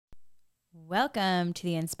Welcome to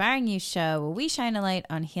the Inspiring You Show, where we shine a light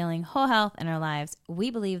on healing whole health in our lives.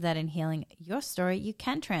 We believe that in healing your story, you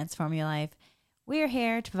can transform your life. We are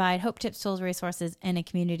here to provide hope, tips, tools, resources, and a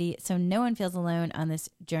community so no one feels alone on this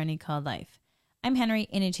journey called life. I'm Henry,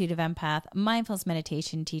 an intuitive empath, mindfulness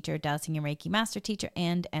meditation teacher, dowsing and Reiki master teacher,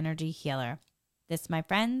 and energy healer. This, my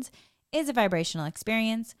friends, is a vibrational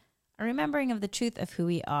experience, a remembering of the truth of who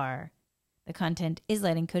we are. The content is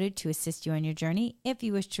light encoded to assist you on your journey if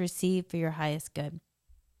you wish to receive for your highest good.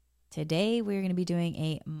 Today, we're going to be doing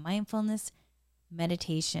a mindfulness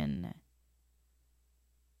meditation.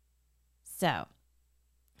 So,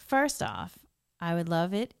 first off, I would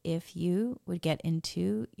love it if you would get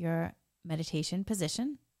into your meditation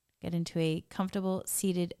position, get into a comfortable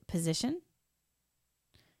seated position,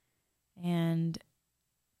 and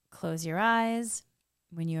close your eyes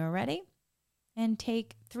when you are ready. And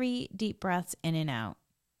take 3 deep breaths in and out,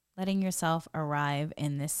 letting yourself arrive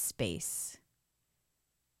in this space.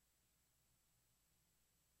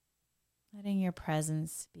 Letting your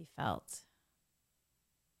presence be felt.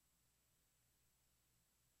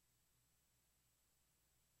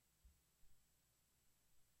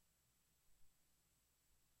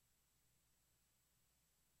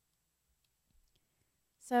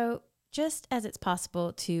 So, just as it's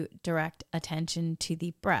possible to direct attention to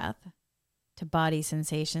the breath, to body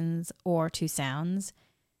sensations, or to sounds,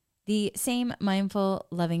 the same mindful,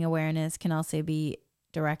 loving awareness can also be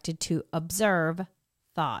directed to observe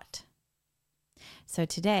thought. So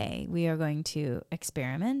today we are going to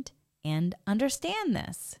experiment and understand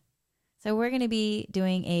this. So we're going to be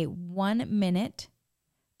doing a 1-minute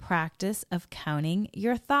practice of counting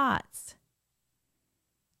your thoughts.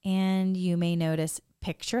 And you may notice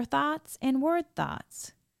picture thoughts and word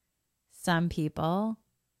thoughts. Some people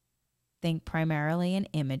think primarily in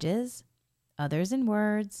images, others in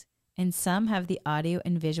words, and some have the audio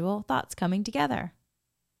and visual thoughts coming together.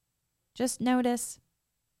 Just notice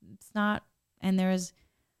there is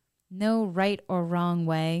no right or wrong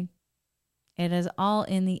way. It is all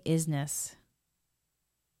in the isness.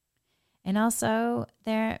 And also,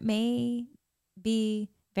 there may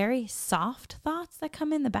be very soft thoughts that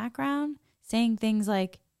come in the background, saying things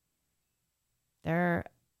like, there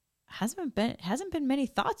hasn't been many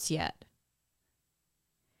thoughts yet.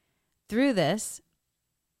 Through this,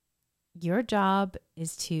 your job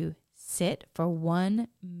is to sit for 1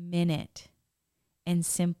 minute and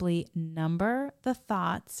simply number the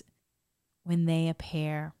thoughts when they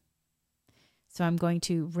appear. So I'm going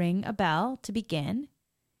to ring a bell to begin,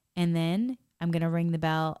 and then I'm going to ring the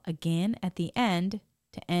bell again at the end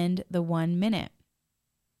to end the 1 minute.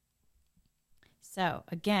 So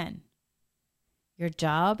again, your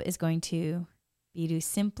job is going to be to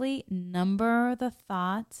simply number the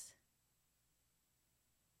thoughts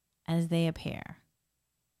as they appear.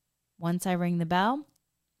 Once I ring the bell,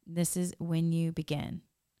 this is when you begin.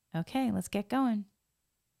 Okay, let's get going.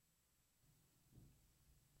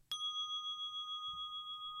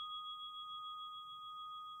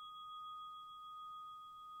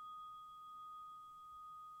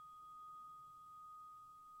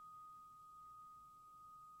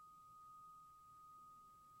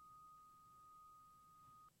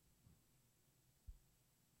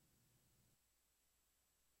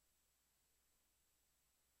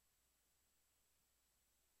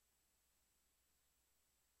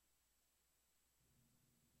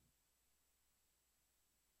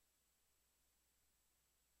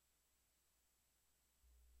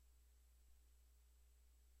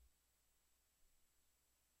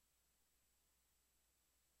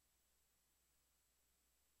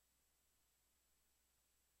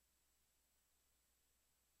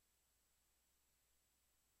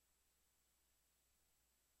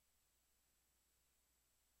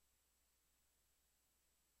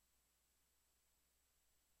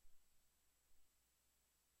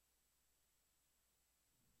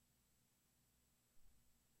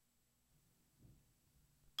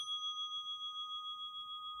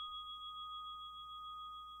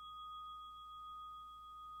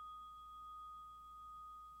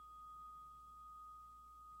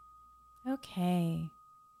 Okay.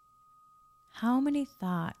 How many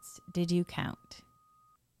thoughts did you count?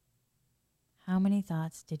 How many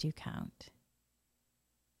thoughts did you count?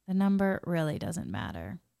 The number really doesn't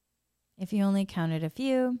matter. If you only counted a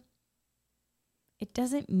few, it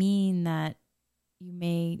doesn't mean that you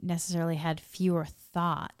may necessarily had fewer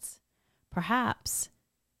thoughts. Perhaps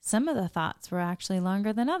some of the thoughts were actually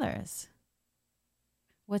longer than others.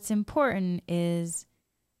 What's important is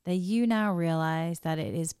that you now realize that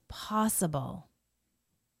it is possible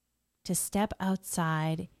to step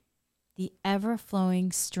outside the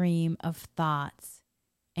ever-flowing stream of thoughts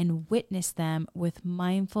and witness them with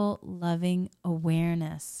mindful, loving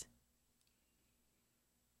awareness.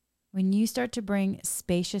 When you start to bring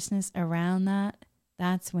spaciousness around that,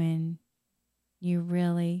 that's when you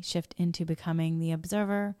really shift into becoming the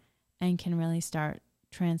observer and can really start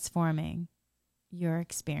transforming your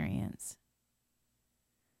experience.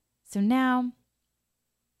 So now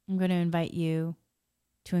I'm going to invite you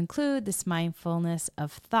to include this mindfulness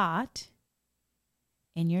of thought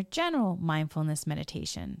in your general mindfulness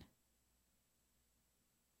meditation.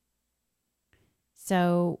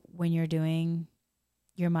 So when you're doing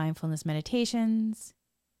your mindfulness meditations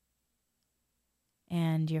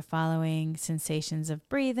and you're following sensations of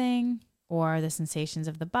breathing or the sensations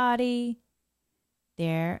of the body,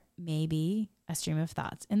 there may be a stream of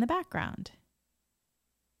thoughts in the background.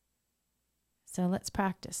 So let's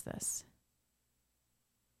practice this.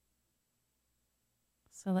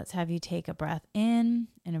 So let's have you take a breath in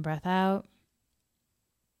and a breath out.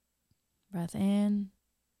 Breath in,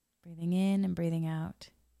 breathing in and breathing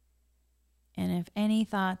out. And if any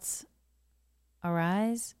thoughts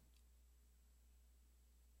arise,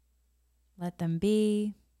 let them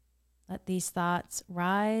be. Let these thoughts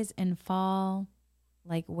rise and fall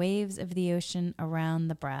like waves of the ocean around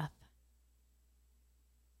the breath.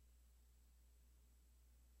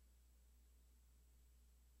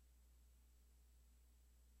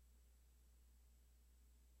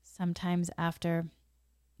 Sometimes after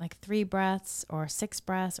like 3 breaths or 6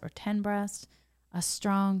 breaths or 10 breaths, a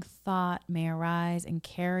strong thought may arise and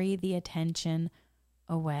carry the attention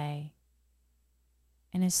away.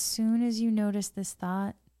 And as soon as you notice this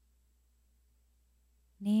thought,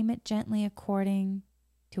 name it gently according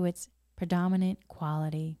to its predominant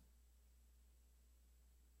quality.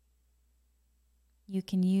 You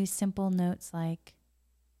can use simple notes like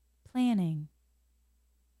planning,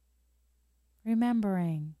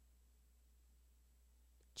 remembering,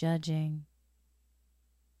 judging,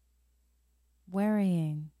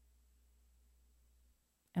 worrying,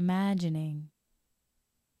 imagining,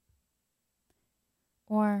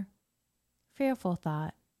 or fearful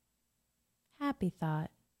thought, happy thought,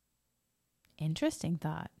 interesting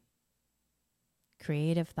thought,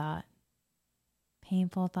 creative thought,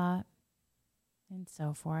 painful thought, and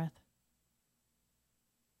so forth.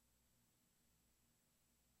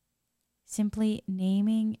 Simply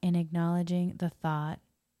naming and acknowledging the thought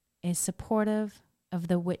is supportive of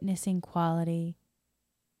the witnessing quality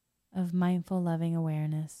of mindful, loving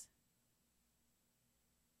awareness.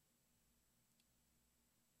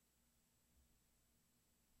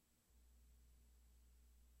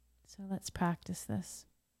 So let's practice this.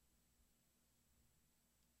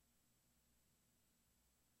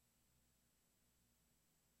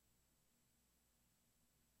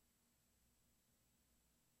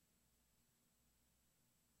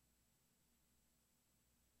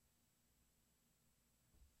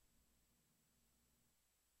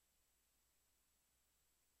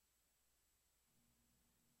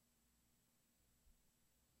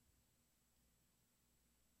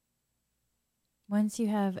 Once you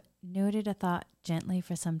have noted a thought gently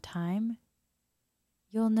for some time,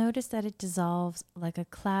 you'll notice that it dissolves like a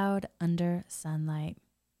cloud under sunlight.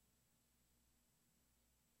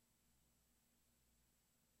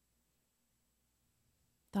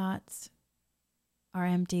 Thoughts are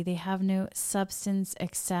empty. They have no substance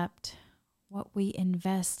except what we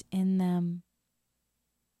invest in them.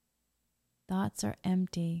 Thoughts are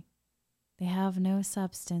empty. They have no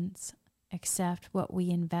substance except what we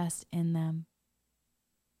invest in them.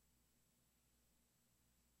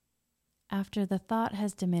 After the thought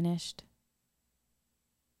has diminished,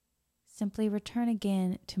 simply return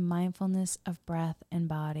again to mindfulness of breath and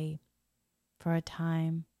body for a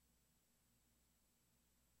time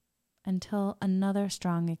until another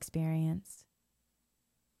strong experience,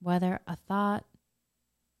 whether a thought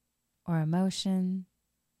or emotion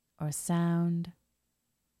or sound,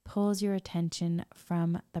 pulls your attention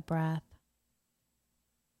from the breath.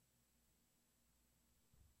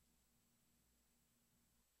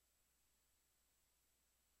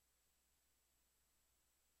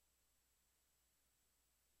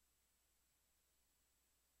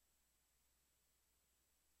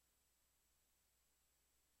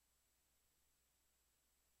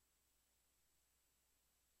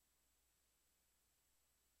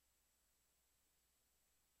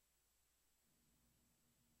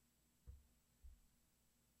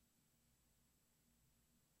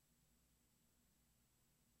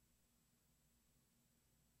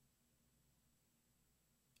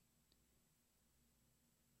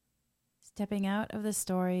 Stepping out of the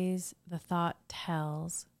stories the thought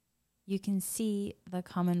tells, you can see the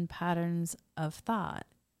common patterns of thought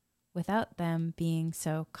without them being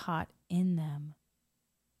so caught in them.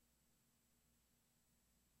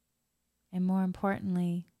 And more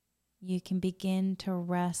importantly, you can begin to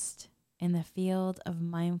rest in the field of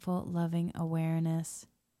mindful, loving awareness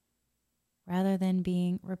rather than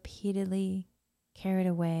being repeatedly carried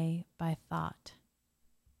away by thought.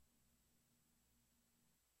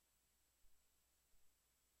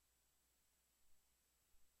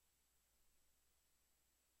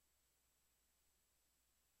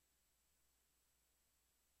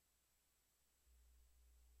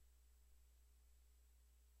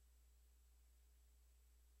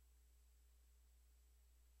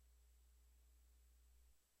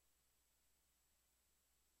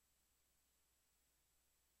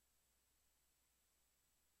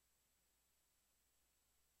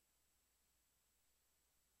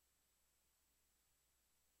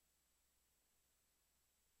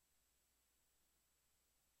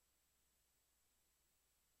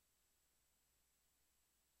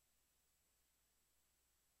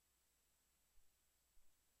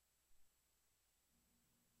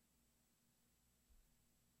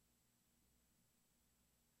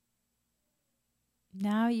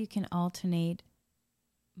 Now you can alternate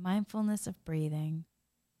mindfulness of breathing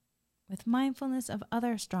with mindfulness of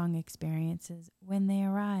other strong experiences when they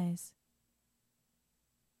arise.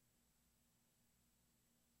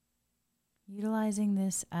 Utilizing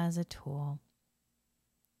this as a tool,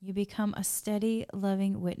 you become a steady,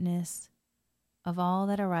 loving witness of all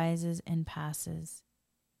that arises and passes.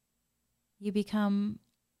 You become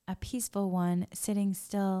a peaceful one sitting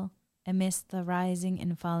still amidst the rising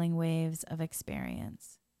and falling waves of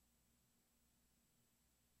experience.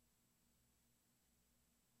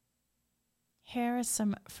 Here are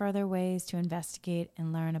some further ways to investigate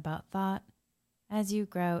and learn about thought as you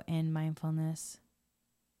grow in mindfulness.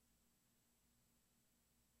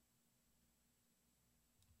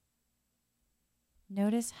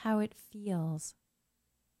 Notice how it feels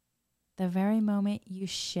the very moment you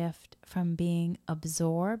shift from being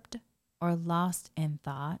absorbed or lost in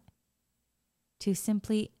thought to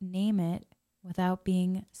simply name it without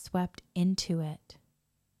being swept into it.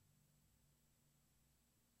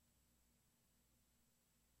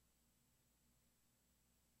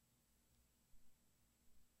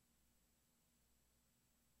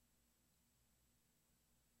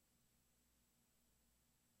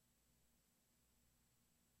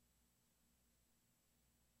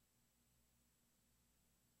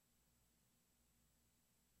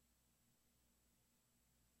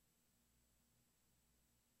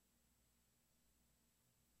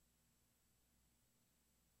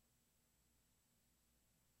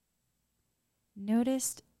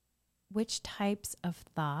 Notice which types of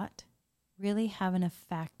thought really have an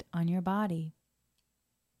effect on your body.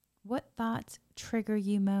 What thoughts trigger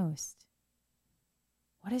you most?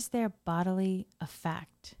 What is their bodily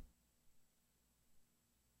effect?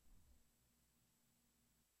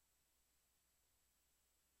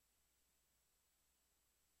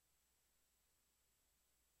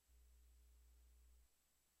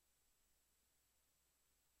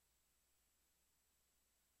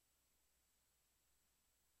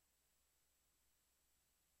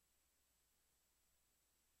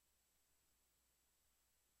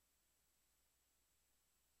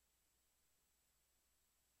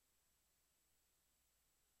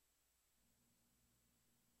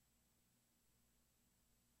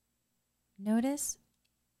 Notice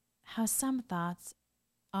how some thoughts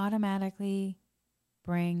automatically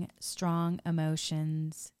bring strong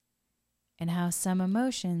emotions and how some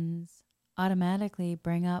emotions automatically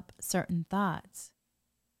bring up certain thoughts.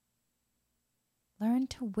 Learn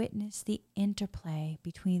to witness the interplay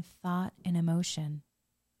between thought and emotion.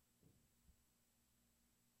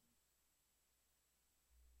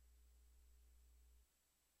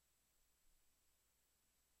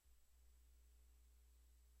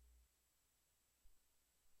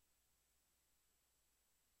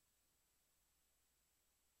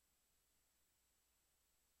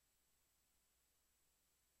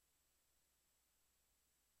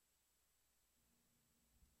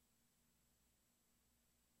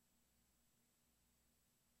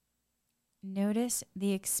 Notice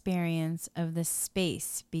the experience of the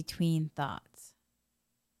space between thoughts.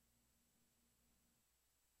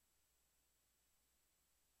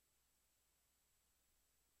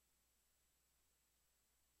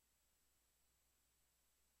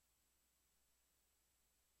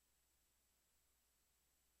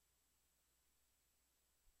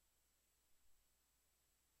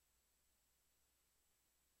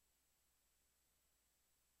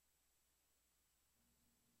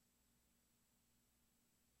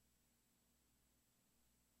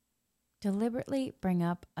 Deliberately bring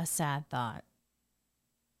up a sad thought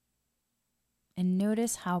and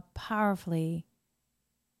notice how powerfully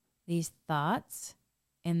these thoughts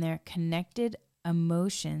and their connected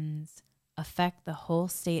emotions affect the whole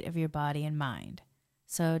state of your body and mind.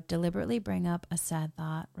 So deliberately bring up a sad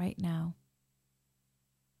thought right now.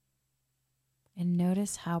 And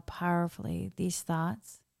notice how powerfully these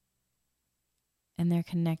thoughts and their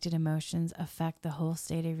connected emotions affect the whole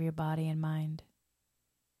state of your body and mind.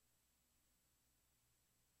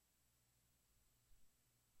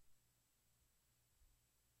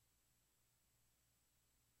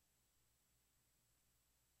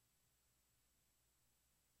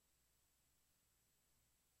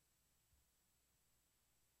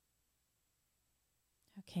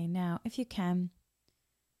 Okay, now if you can,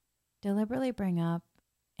 deliberately bring up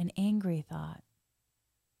an angry thought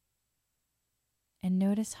and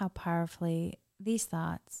notice how powerfully these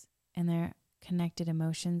thoughts and their connected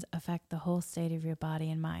emotions affect the whole state of your body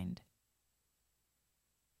and mind.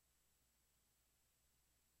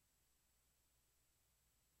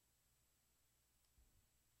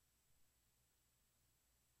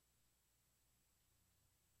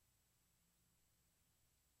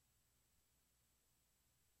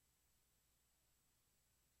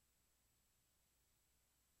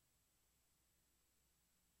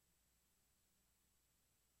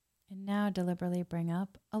 And now deliberately bring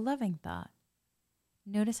up a loving thought.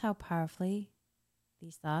 Notice how powerfully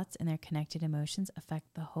these thoughts and their connected emotions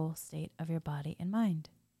affect the whole state of your body and mind.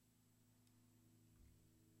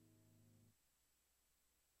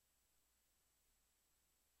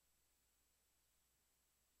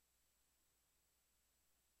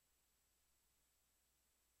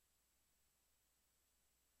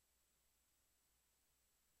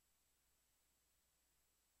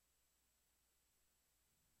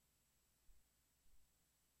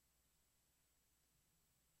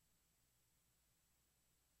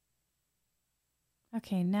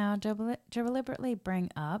 Okay, now deliberately bring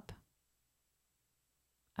up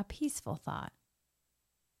a peaceful thought,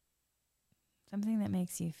 something that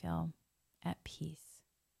makes you feel at peace.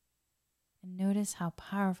 And notice how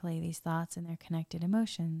powerfully these thoughts and their connected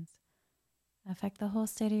emotions affect the whole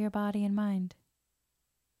state of your body and mind.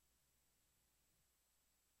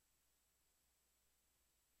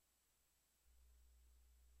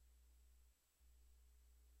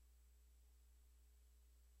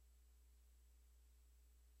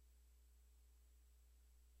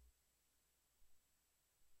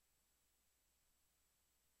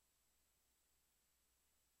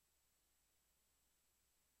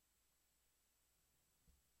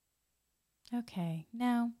 Okay,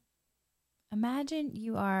 now imagine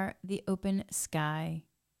you are the open sky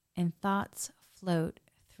and thoughts float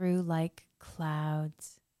through like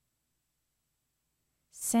clouds.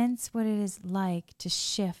 Sense what it is like to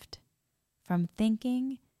shift from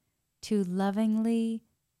thinking to lovingly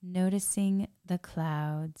noticing the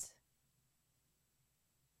clouds.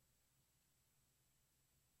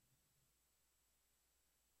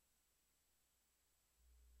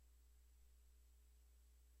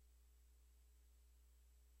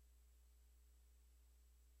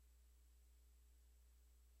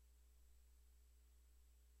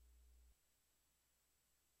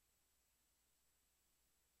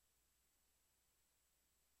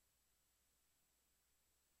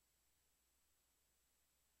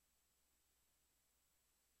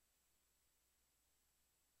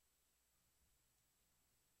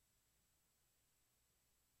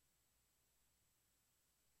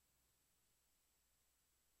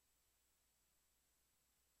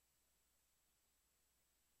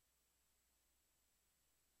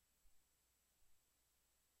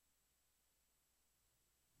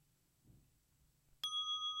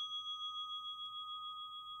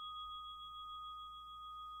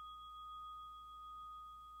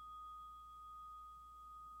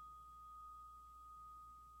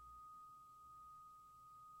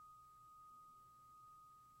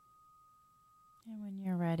 And when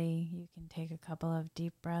you're ready, you can take a couple of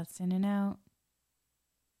deep breaths in and out,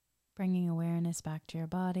 bringing awareness back to your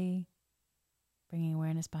body, bringing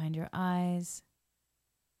awareness behind your eyes,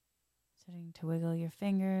 starting to wiggle your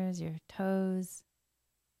fingers, your toes.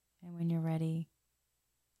 And when you're ready,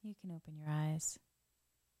 you can open your eyes.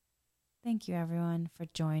 Thank you, everyone, for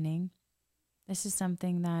joining. This is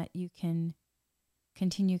something that you can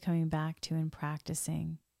continue coming back to and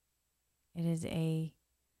practicing. It is a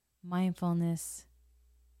mindfulness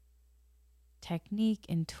technique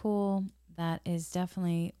and tool that is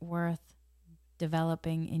definitely worth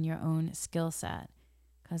developing in your own skill set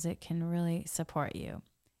because it can really support you.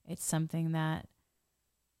 It's something that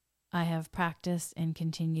I have practiced and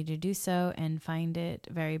continue to do so and find it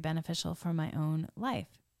very beneficial for my own life.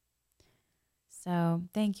 So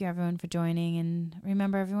thank you everyone for joining. And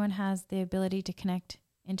remember, everyone has the ability to connect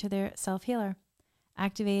into their self-healer.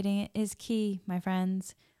 Activating it is key, my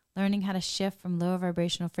friends. Learning how to shift from low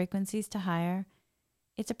vibrational frequencies to higher.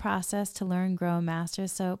 It's a process to learn, grow, and master.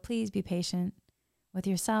 So please be patient with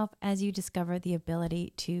yourself as you discover the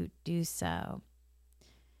ability to do so.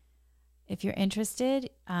 If you're interested,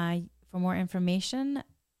 for more information,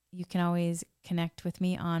 you can always connect with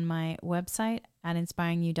me on my website at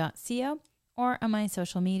inspiringyou.co or on my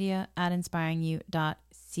social media at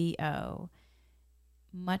inspiringyou.co.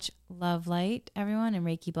 Much love, light, everyone, and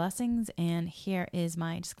Reiki blessings. And here is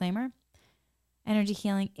my disclaimer. Energy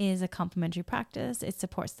healing is a complementary practice. It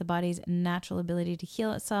supports the body's natural ability to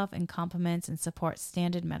heal itself and complements and supports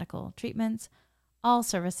standard medical treatments. All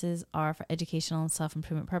services are for educational and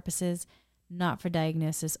self-improvement purposes, not for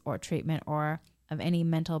diagnosis or treatment or of any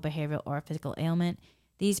mental, behavioral, or physical ailment.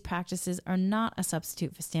 These practices are not a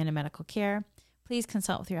substitute for standard medical care. Please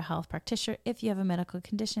consult with your health practitioner if you have a medical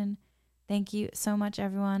condition. Thank you so much,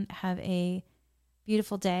 everyone. Have a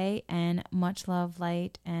beautiful day and much love,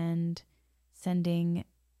 light, and sending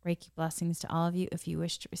Reiki blessings to all of you if you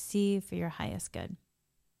wish to receive for your highest good.